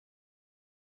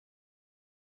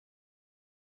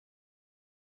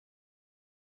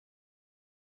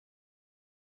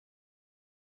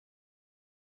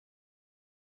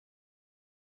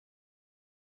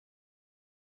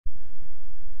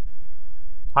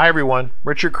Hi everyone,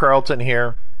 Richard Carlton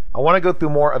here. I want to go through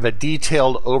more of a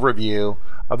detailed overview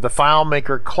of the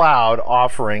FileMaker Cloud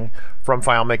offering from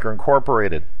FileMaker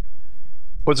Incorporated.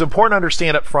 What's important to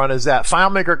understand up front is that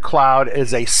FileMaker Cloud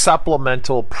is a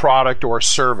supplemental product or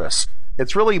service.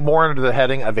 It's really more under the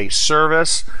heading of a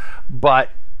service, but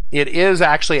it is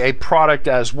actually a product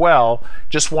as well,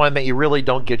 just one that you really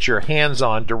don't get your hands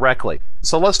on directly.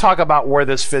 So let's talk about where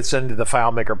this fits into the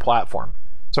FileMaker platform.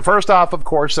 So first off, of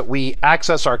course, that we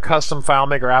access our custom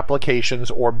FileMaker applications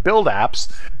or build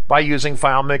apps by using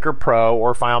FileMaker Pro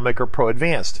or FileMaker Pro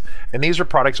Advanced. And these are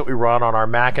products that we run on our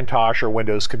Macintosh or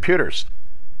Windows computers.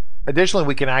 Additionally,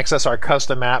 we can access our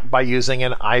custom app by using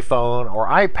an iPhone or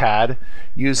iPad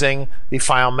using the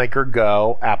FileMaker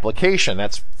Go application.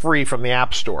 That's free from the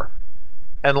App Store.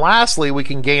 And lastly, we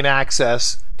can gain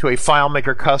access to a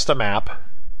FileMaker custom app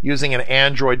using an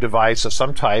Android device of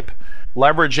some type,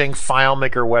 leveraging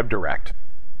FileMaker WebDirect.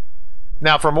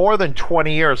 Now, for more than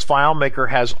 20 years, FileMaker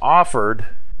has offered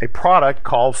a product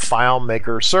called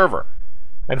FileMaker Server.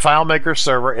 And FileMaker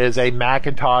Server is a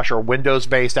Macintosh or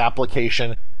Windows-based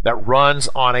application that runs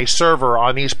on a server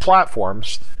on these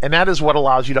platforms, and that is what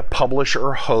allows you to publish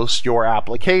or host your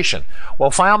application.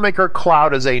 Well, FileMaker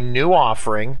Cloud is a new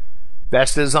offering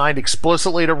that's designed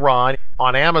explicitly to run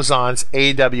on Amazon's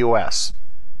AWS.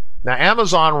 Now,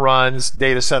 Amazon runs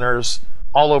data centers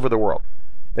all over the world.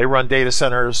 They run data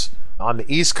centers on the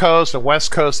East Coast and West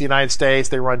Coast of the United States.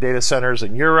 They run data centers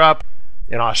in Europe,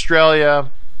 in Australia,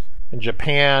 in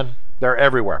Japan. They're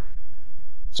everywhere.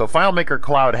 So FileMaker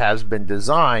Cloud has been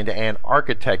designed and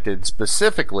architected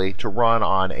specifically to run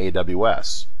on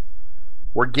AWS.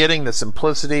 We're getting the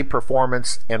simplicity,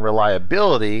 performance, and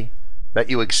reliability that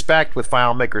you expect with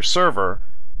FileMaker Server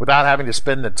without having to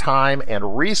spend the time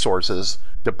and resources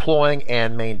deploying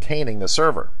and maintaining the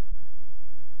server.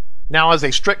 Now, as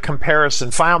a strict comparison,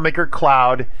 FileMaker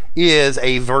Cloud is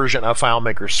a version of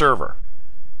FileMaker Server.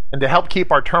 And to help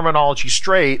keep our terminology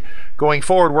straight, going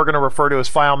forward, we're going to refer to as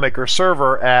FileMaker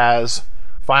Server as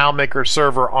FileMaker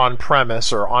Server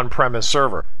on-premise or on-premise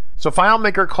server. So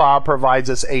FileMaker Cloud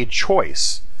provides us a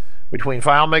choice between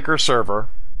FileMaker Server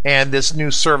and this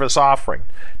new service offering.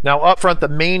 Now, up front, the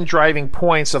main driving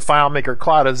points of FileMaker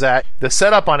Cloud is that the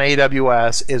setup on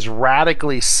AWS is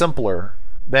radically simpler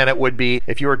than it would be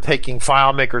if you were taking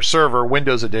FileMaker Server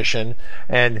Windows Edition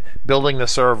and building the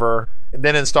server,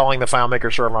 then installing the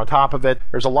FileMaker Server on top of it.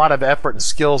 There's a lot of effort and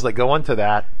skills that go into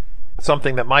that,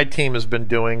 something that my team has been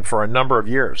doing for a number of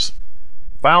years.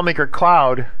 FileMaker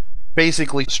Cloud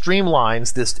basically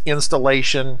streamlines this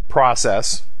installation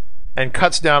process and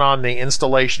cuts down on the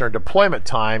installation or deployment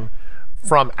time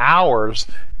from hours,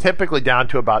 typically down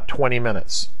to about 20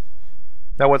 minutes.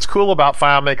 Now, what's cool about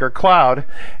FileMaker Cloud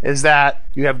is that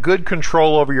you have good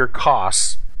control over your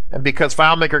costs, and because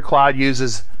FileMaker Cloud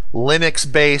uses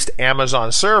Linux-based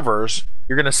Amazon servers,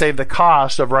 you're going to save the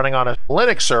cost of running on a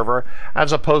Linux server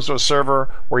as opposed to a server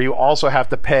where you also have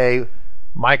to pay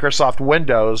Microsoft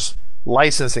Windows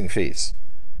licensing fees.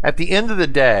 At the end of the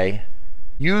day,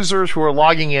 users who are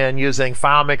logging in using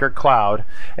FileMaker Cloud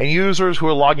and users who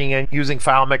are logging in using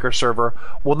FileMaker Server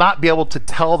will not be able to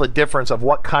tell the difference of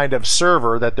what kind of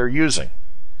server that they're using.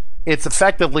 It's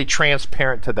effectively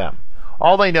transparent to them.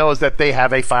 All they know is that they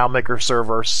have a FileMaker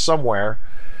Server somewhere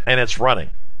and it's running.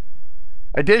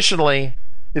 Additionally,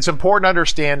 it's important to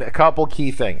understand a couple key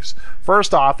things.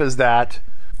 First off is that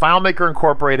FileMaker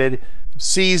Incorporated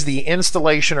sees the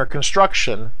installation or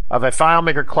construction of a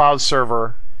FileMaker Cloud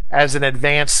server as an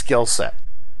advanced skill set,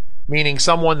 meaning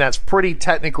someone that's pretty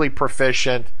technically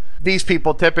proficient. These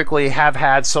people typically have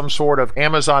had some sort of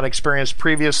Amazon experience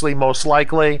previously, most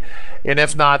likely, and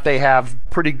if not, they have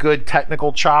pretty good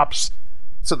technical chops,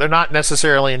 so they're not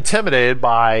necessarily intimidated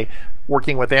by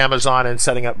working with Amazon and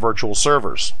setting up virtual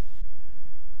servers.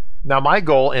 Now, my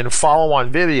goal in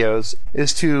follow-on videos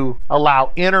is to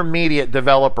allow intermediate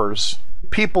developers,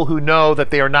 people who know that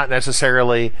they are not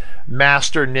necessarily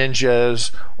master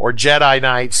ninjas or Jedi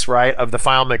Knights, right, of the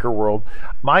FileMaker world.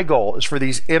 My goal is for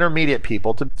these intermediate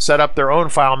people to set up their own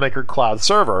FileMaker Cloud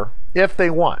server if they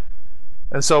want.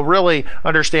 And so really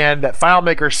understand that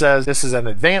FileMaker says this is an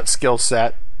advanced skill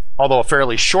set, although a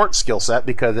fairly short skill set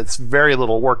because it's very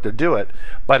little work to do it,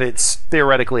 but it's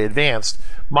theoretically advanced.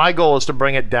 My goal is to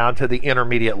bring it down to the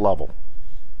intermediate level.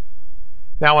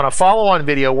 Now, in a follow-on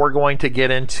video, we're going to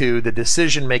get into the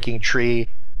decision-making tree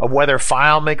of whether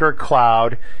FileMaker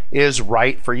Cloud is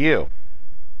right for you.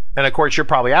 And of course, you're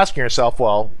probably asking yourself,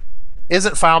 well,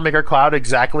 isn't FileMaker Cloud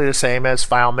exactly the same as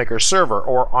FileMaker Server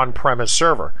or on-premise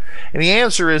server? And the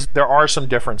answer is there are some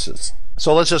differences.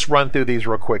 So let's just run through these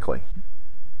real quickly.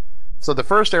 So the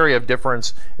first area of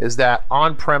difference is that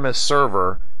on-premise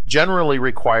server generally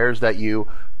requires that you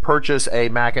purchase a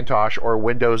Macintosh or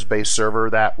Windows-based server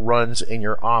that runs in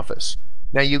your office.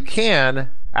 Now you can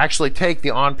actually take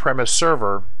the on-premise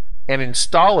server and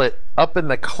install it up in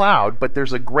the cloud, but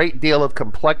there's a great deal of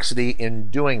complexity in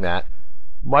doing that,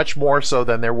 much more so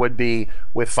than there would be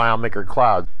with FileMaker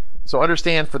Cloud. So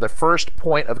understand for the first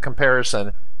point of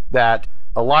comparison that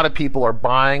a lot of people are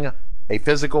buying a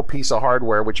physical piece of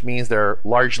hardware, which means they're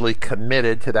largely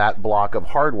committed to that block of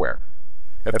hardware.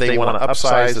 If they want to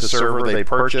upsize the server they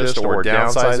purchased or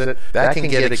downsize it, that can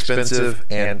get expensive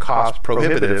and cost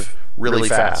prohibitive really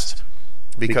fast,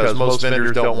 because most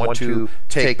vendors don't want to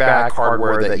take back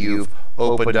hardware that you've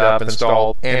opened up,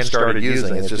 installed, and started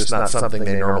using. It's just not something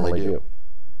they normally do.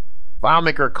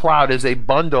 FileMaker Cloud is a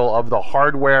bundle of the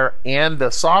hardware and the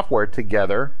software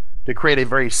together to create a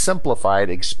very simplified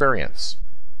experience.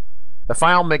 The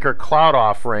FileMaker Cloud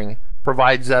offering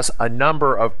provides us a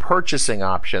number of purchasing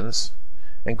options,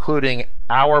 including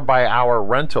hour-by-hour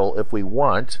rental if we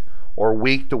want, or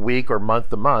week-to-week or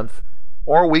month-to-month,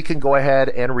 or we can go ahead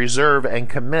and reserve and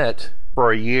commit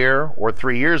for a year or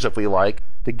 3 years if we like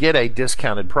to get a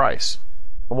discounted price.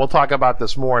 And we'll talk about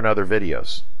this more in other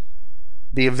videos.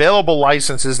 The available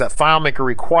licenses that FileMaker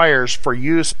requires for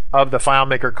use of the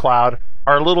FileMaker Cloud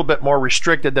are a little bit more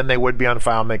restricted than they would be on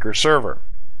FileMaker Server.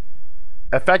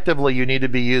 Effectively, you need to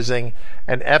be using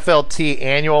an FLT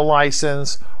annual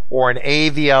license or an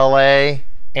AVLA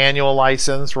annual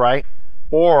license, right?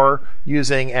 Or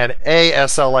using an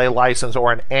ASLA license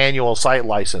or an annual site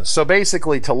license. So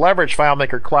basically, to leverage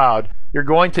FileMaker Cloud, you're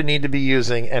going to need to be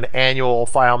using an annual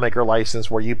FileMaker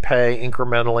license where you pay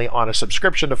incrementally on a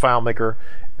subscription to FileMaker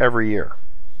every year.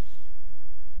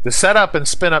 The setup and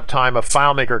spin-up time of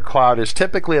FileMaker Cloud is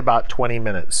typically about 20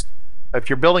 minutes. If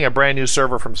you're building a brand new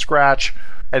server from scratch,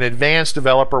 an advanced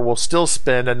developer will still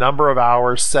spend a number of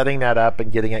hours setting that up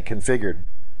and getting it configured.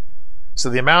 So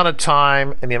the amount of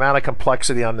time and the amount of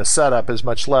complexity on the setup is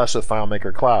much less with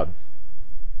FileMaker Cloud.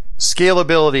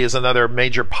 Scalability is another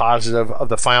major positive of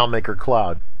the FileMaker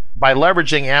Cloud. By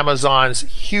leveraging Amazon's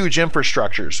huge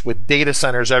infrastructures with data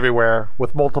centers everywhere,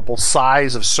 with multiple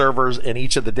size of servers in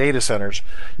each of the data centers,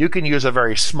 you can use a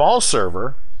very small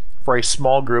server for a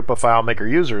small group of FileMaker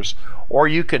users, or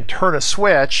you can turn a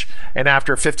switch and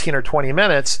after 15 or 20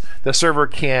 minutes the server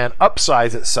can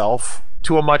upsize itself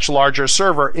to a much larger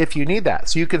server if you need that.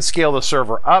 So you can scale the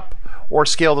server up or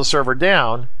scale the server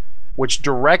down, which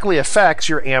directly affects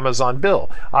your Amazon bill.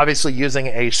 Obviously, using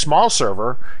a small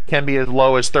server can be as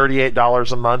low as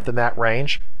 $38 a month, in that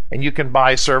range, and you can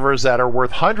buy servers that are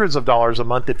worth hundreds of dollars a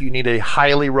month if you need a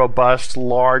highly robust,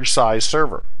 large size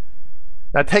server.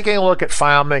 Now, taking a look at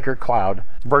FileMaker Cloud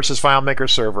versus FileMaker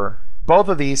Server, both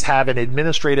of these have an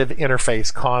administrative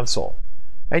interface console,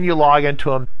 and you log into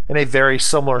them in a very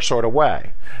similar sort of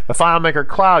way. The FileMaker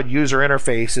Cloud user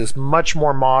interface is much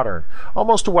more modern,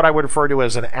 almost to what I would refer to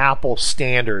as an Apple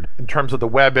standard in terms of the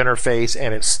web interface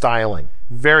and its styling.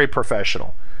 Very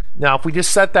professional. Now, if we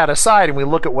just set that aside and we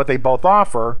look at what they both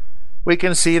offer, we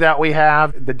can see that we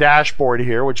have the dashboard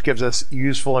here, which gives us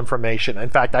useful information. In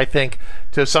fact, I think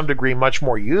to some degree much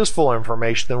more useful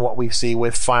information than what we see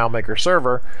with FileMaker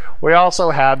Server. We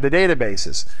also have the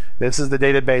databases. This is the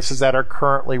databases that are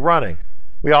currently running.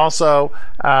 We also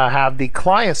have the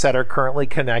clients that are currently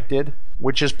connected,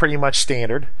 which is pretty much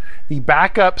standard. The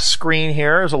backup screen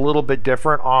here is a little bit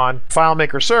different. On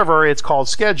FileMaker Server, it's called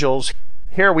Schedules.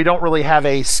 Here we don't really have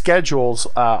a schedules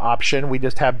option. We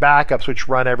just have backups which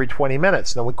run every 20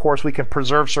 minutes. Now, of course, we can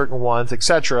preserve certain ones,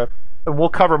 etc. And we'll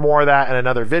cover more of that in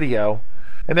another video.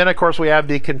 And then, of course, we have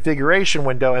the configuration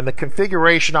window, and the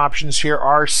configuration options here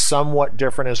are somewhat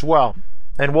different as well.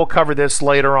 And we'll cover this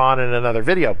later on in another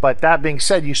video. But that being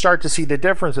said, you start to see the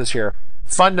differences here.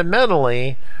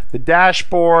 Fundamentally, the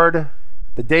dashboard,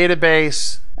 the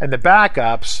database, and the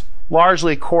backups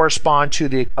largely correspond to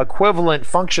the equivalent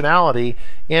functionality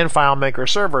in FileMaker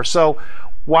Server. So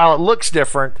while it looks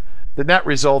different, the net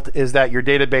result is that your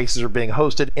databases are being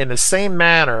hosted in the same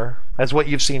manner as what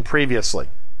you've seen previously.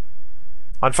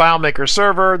 On FileMaker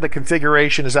Server, the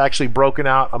configuration is actually broken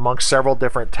out amongst several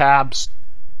different tabs,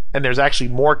 and there's actually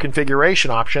more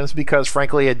configuration options because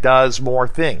frankly it does more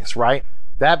things, right?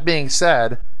 That being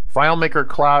said, FileMaker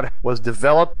Cloud was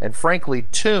developed and frankly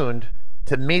tuned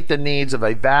to meet the needs of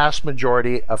a vast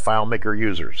majority of FileMaker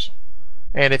users.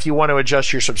 And if you want to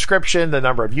adjust your subscription, the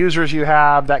number of users you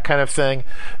have, that kind of thing,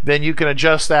 then you can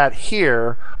adjust that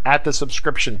here at the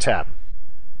subscription tab.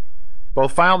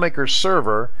 Both FileMaker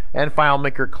Server and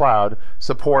FileMaker Cloud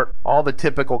support all the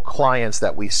typical clients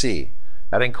that we see.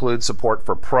 That includes support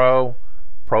for Pro,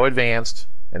 Pro Advanced,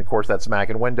 And of course, that's Mac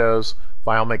and Windows,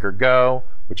 FileMaker Go,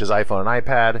 which is iPhone and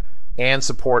iPad, and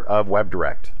support of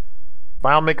WebDirect.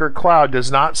 FileMaker Cloud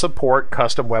does not support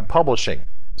custom web publishing.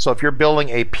 So if you're building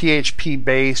a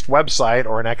PHP-based website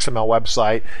or an XML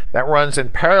website that runs in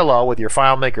parallel with your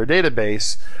FileMaker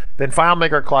database, then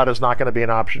FileMaker Cloud is not going to be an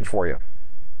option for you.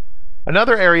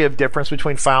 Another area of difference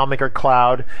between FileMaker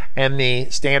Cloud and the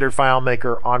standard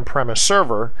FileMaker on-premise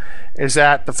server is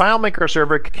that the FileMaker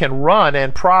server can run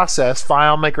and process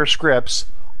FileMaker scripts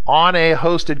on a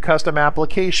hosted custom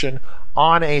application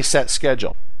on a set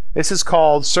schedule. This is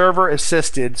called Server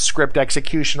Assisted Script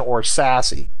Execution, or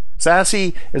SASE.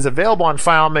 SASE is available on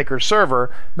FileMaker Server,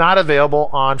 not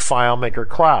available on FileMaker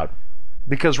Cloud,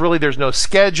 because really there's no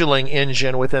scheduling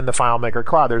engine within the FileMaker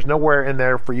Cloud. There's nowhere in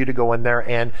there for you to go in there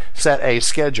and set a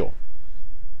schedule.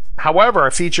 However,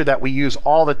 a feature that we use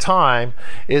all the time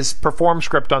is perform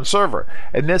script on server.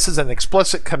 And this is an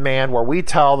explicit command where we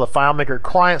tell the FileMaker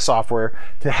client software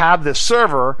to have the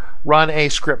server run a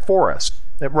script for us.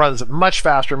 It runs much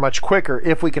faster, much quicker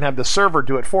if we can have the server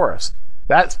do it for us.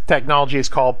 That technology is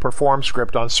called Perform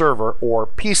Script on Server, or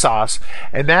PSOS,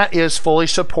 and that is fully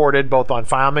supported both on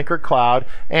FileMaker Cloud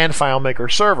and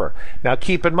FileMaker Server. Now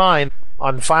keep in mind,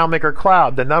 on FileMaker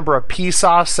Cloud, the number of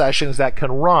PSOS sessions that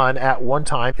can run at one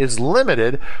time is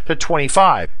limited to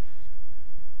 25.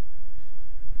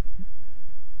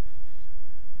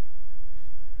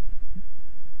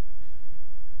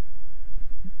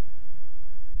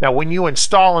 Now when you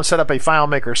install and set up a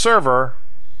FileMaker server,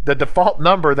 the default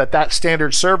number that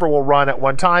standard server will run at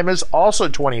one time is also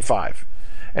 25.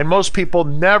 And most people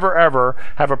never ever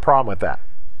have a problem with that.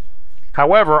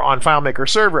 However, on FileMaker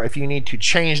Server, if you need to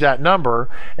change that number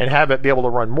and have it be able to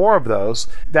run more of those,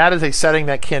 that is a setting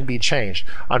that can be changed.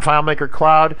 On FileMaker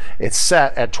Cloud, it's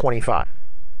set at 25,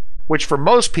 which for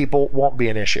most people won't be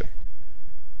an issue.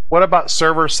 What about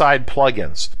server-side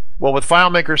plugins? Well, with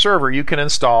FileMaker Server, you can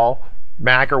install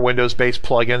Mac or Windows-based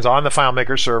plugins on the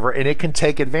FileMaker server, and it can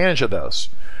take advantage of those.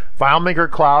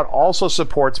 FileMaker Cloud also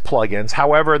supports plugins.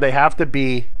 However, they have to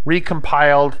be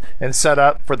recompiled and set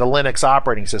up for the Linux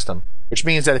operating system, which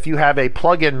means that if you have a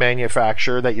plugin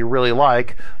manufacturer that you really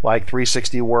like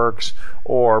 360works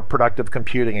or Productive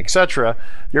Computing, etc.,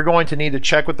 you're going to need to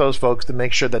check with those folks to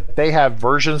make sure that they have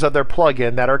versions of their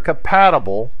plugin that are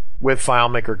compatible with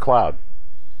FileMaker Cloud.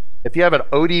 If you have an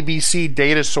ODBC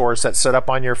data source that's set up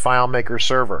on your FileMaker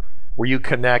server, where you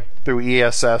connect through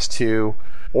ESS to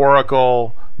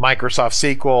Oracle, Microsoft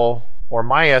SQL, or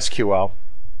MySQL,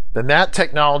 then that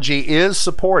technology is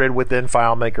supported within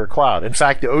FileMaker Cloud. In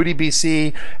fact, the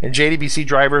ODBC and JDBC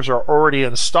drivers are already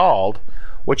installed.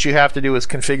 What you have to do is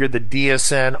configure the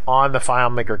DSN on the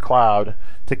FileMaker Cloud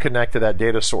to connect to that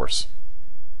data source.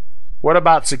 What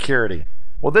about security?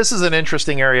 Well, this is an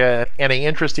interesting area and an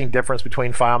interesting difference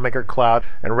between FileMaker Cloud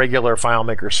and regular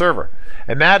FileMaker Server.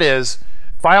 And that is,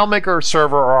 FileMaker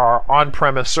Server, or our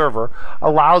on-premise server,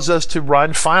 allows us to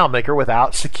run FileMaker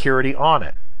without security on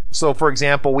it. So for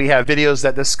example, we have videos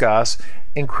that discuss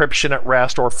encryption at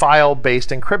rest or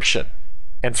file-based encryption.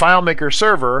 And FileMaker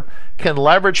Server can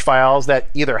leverage files that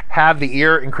either have the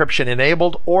ear encryption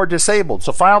enabled or disabled.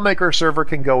 So FileMaker Server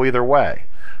can go either way.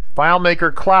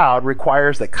 FileMaker Cloud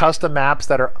requires that custom apps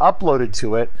that are uploaded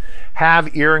to it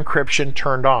have ear encryption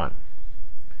turned on.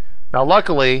 Now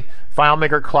luckily,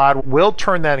 FileMaker Cloud will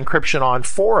turn that encryption on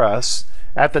for us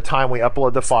at the time we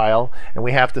upload the file, and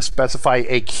we have to specify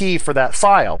a key for that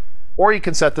file. Or you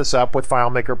can set this up with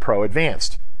FileMaker Pro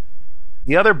Advanced.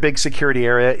 The other big security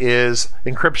area is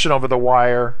encryption over the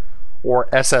wire, or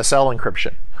SSL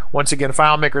encryption. Once again,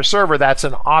 FileMaker Server, that's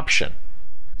an option.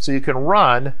 So you can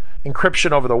run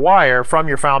encryption over the wire from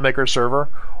your FileMaker server,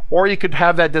 or you could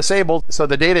have that disabled so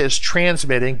the data is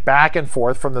transmitting back and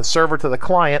forth from the server to the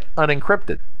client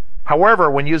unencrypted.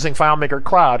 However, when using FileMaker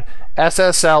Cloud,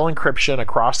 SSL encryption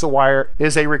across the wire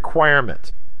is a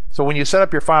requirement. So when you set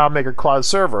up your FileMaker Cloud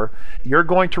server, you're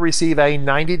going to receive a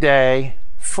 90-day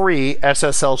free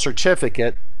SSL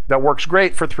certificate that works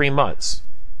great for 3 months.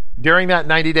 During that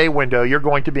 90-day window, you're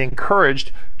going to be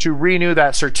encouraged to renew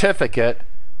that certificate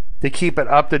to keep it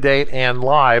up to date and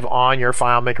live on your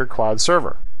FileMaker Cloud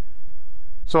server.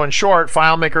 So in short,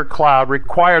 FileMaker Cloud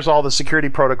requires all the security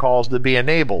protocols to be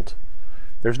enabled.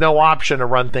 There's no option to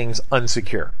run things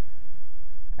unsecure.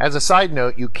 As a side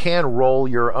note, you can roll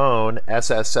your own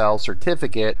SSL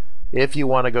certificate if you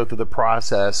want to go through the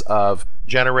process of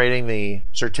generating the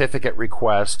certificate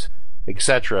request,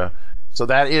 etc. So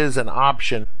that is an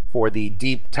option for the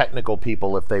deep technical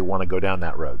people if they want to go down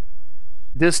that road.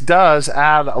 This does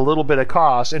add a little bit of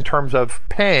cost in terms of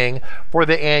paying for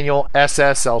the annual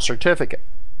SSL certificate.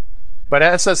 But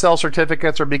SSL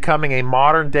certificates are becoming a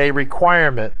modern day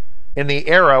requirement in the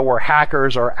era where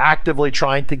hackers are actively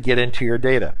trying to get into your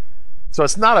data. So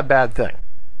it's not a bad thing.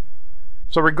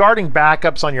 So regarding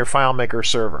backups on your FileMaker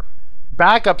server,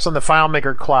 backups on the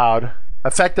FileMaker Cloud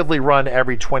effectively run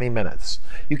every 20 minutes.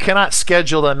 You cannot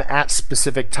schedule them at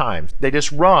specific times. They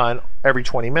just run every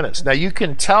 20 minutes. Now you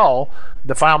can tell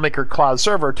the FileMaker Cloud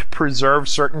server to preserve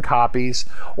certain copies,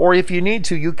 or if you need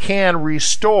to, you can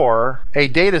restore a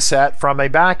data set from a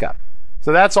backup.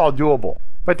 So that's all doable.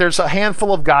 But there's a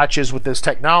handful of gotchas with this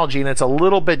technology, and it's a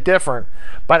little bit different.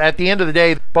 But at the end of the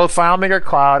day, both FileMaker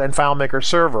Cloud and FileMaker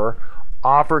Server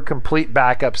offer complete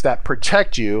backups that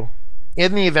protect you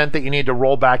in the event that you need to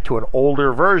roll back to an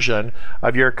older version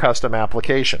of your custom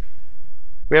application.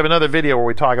 We have another video where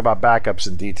we talk about backups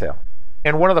in detail.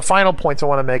 And one of the final points I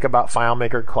want to make about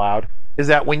FileMaker Cloud is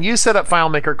that when you set up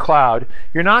FileMaker Cloud,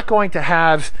 you're not going to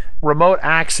have remote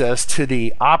access to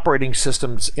the operating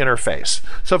system's interface.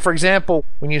 So for example,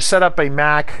 when you set up a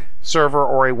Mac server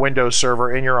or a Windows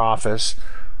server in your office,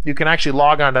 you can actually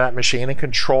log onto that machine and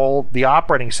control the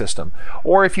operating system.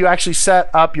 Or if you actually set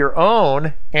up your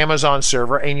own Amazon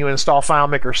server and you install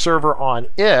FileMaker Server on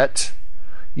it,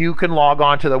 you can log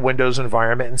on to the Windows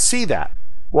environment and see that.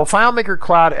 Well, FileMaker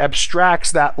Cloud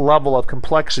abstracts that level of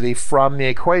complexity from the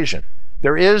equation.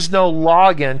 There is no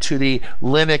login to the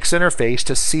Linux interface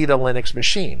to see the Linux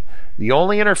machine. The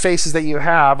only interfaces that you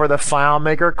have are the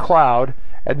FileMaker Cloud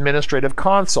Administrative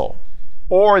Console,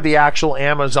 or the actual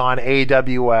Amazon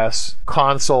AWS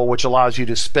console, which allows you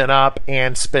to spin up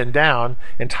and spin down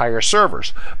entire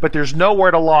servers. But there's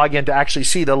nowhere to log in to actually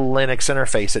see the Linux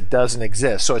interface. It doesn't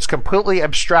exist. So it's completely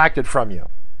abstracted from you,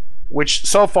 which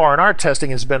so far in our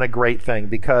testing has been a great thing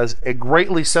because it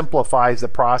greatly simplifies the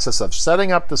process of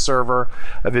setting up the server,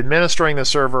 of administering the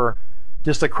server.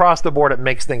 Just across the board, it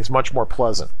makes things much more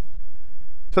pleasant.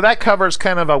 So that covers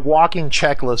kind of a walking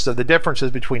checklist of the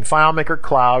differences between FileMaker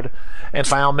Cloud and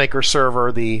FileMaker Server,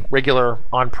 the regular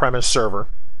on-premise server.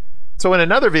 So in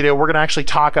another video, we're going to actually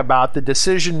talk about the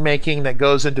decision making that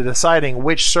goes into deciding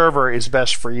which server is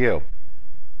best for you.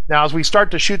 Now, as we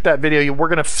start to shoot that video, we're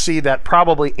going to see that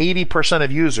probably 80%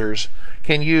 of users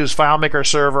can use FileMaker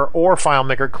Server or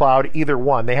FileMaker Cloud, either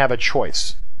one. They have a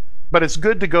choice. But it's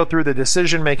good to go through the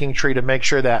decision making tree to make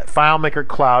sure that FileMaker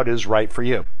Cloud is right for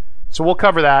you. So we'll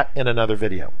cover that in another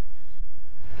video.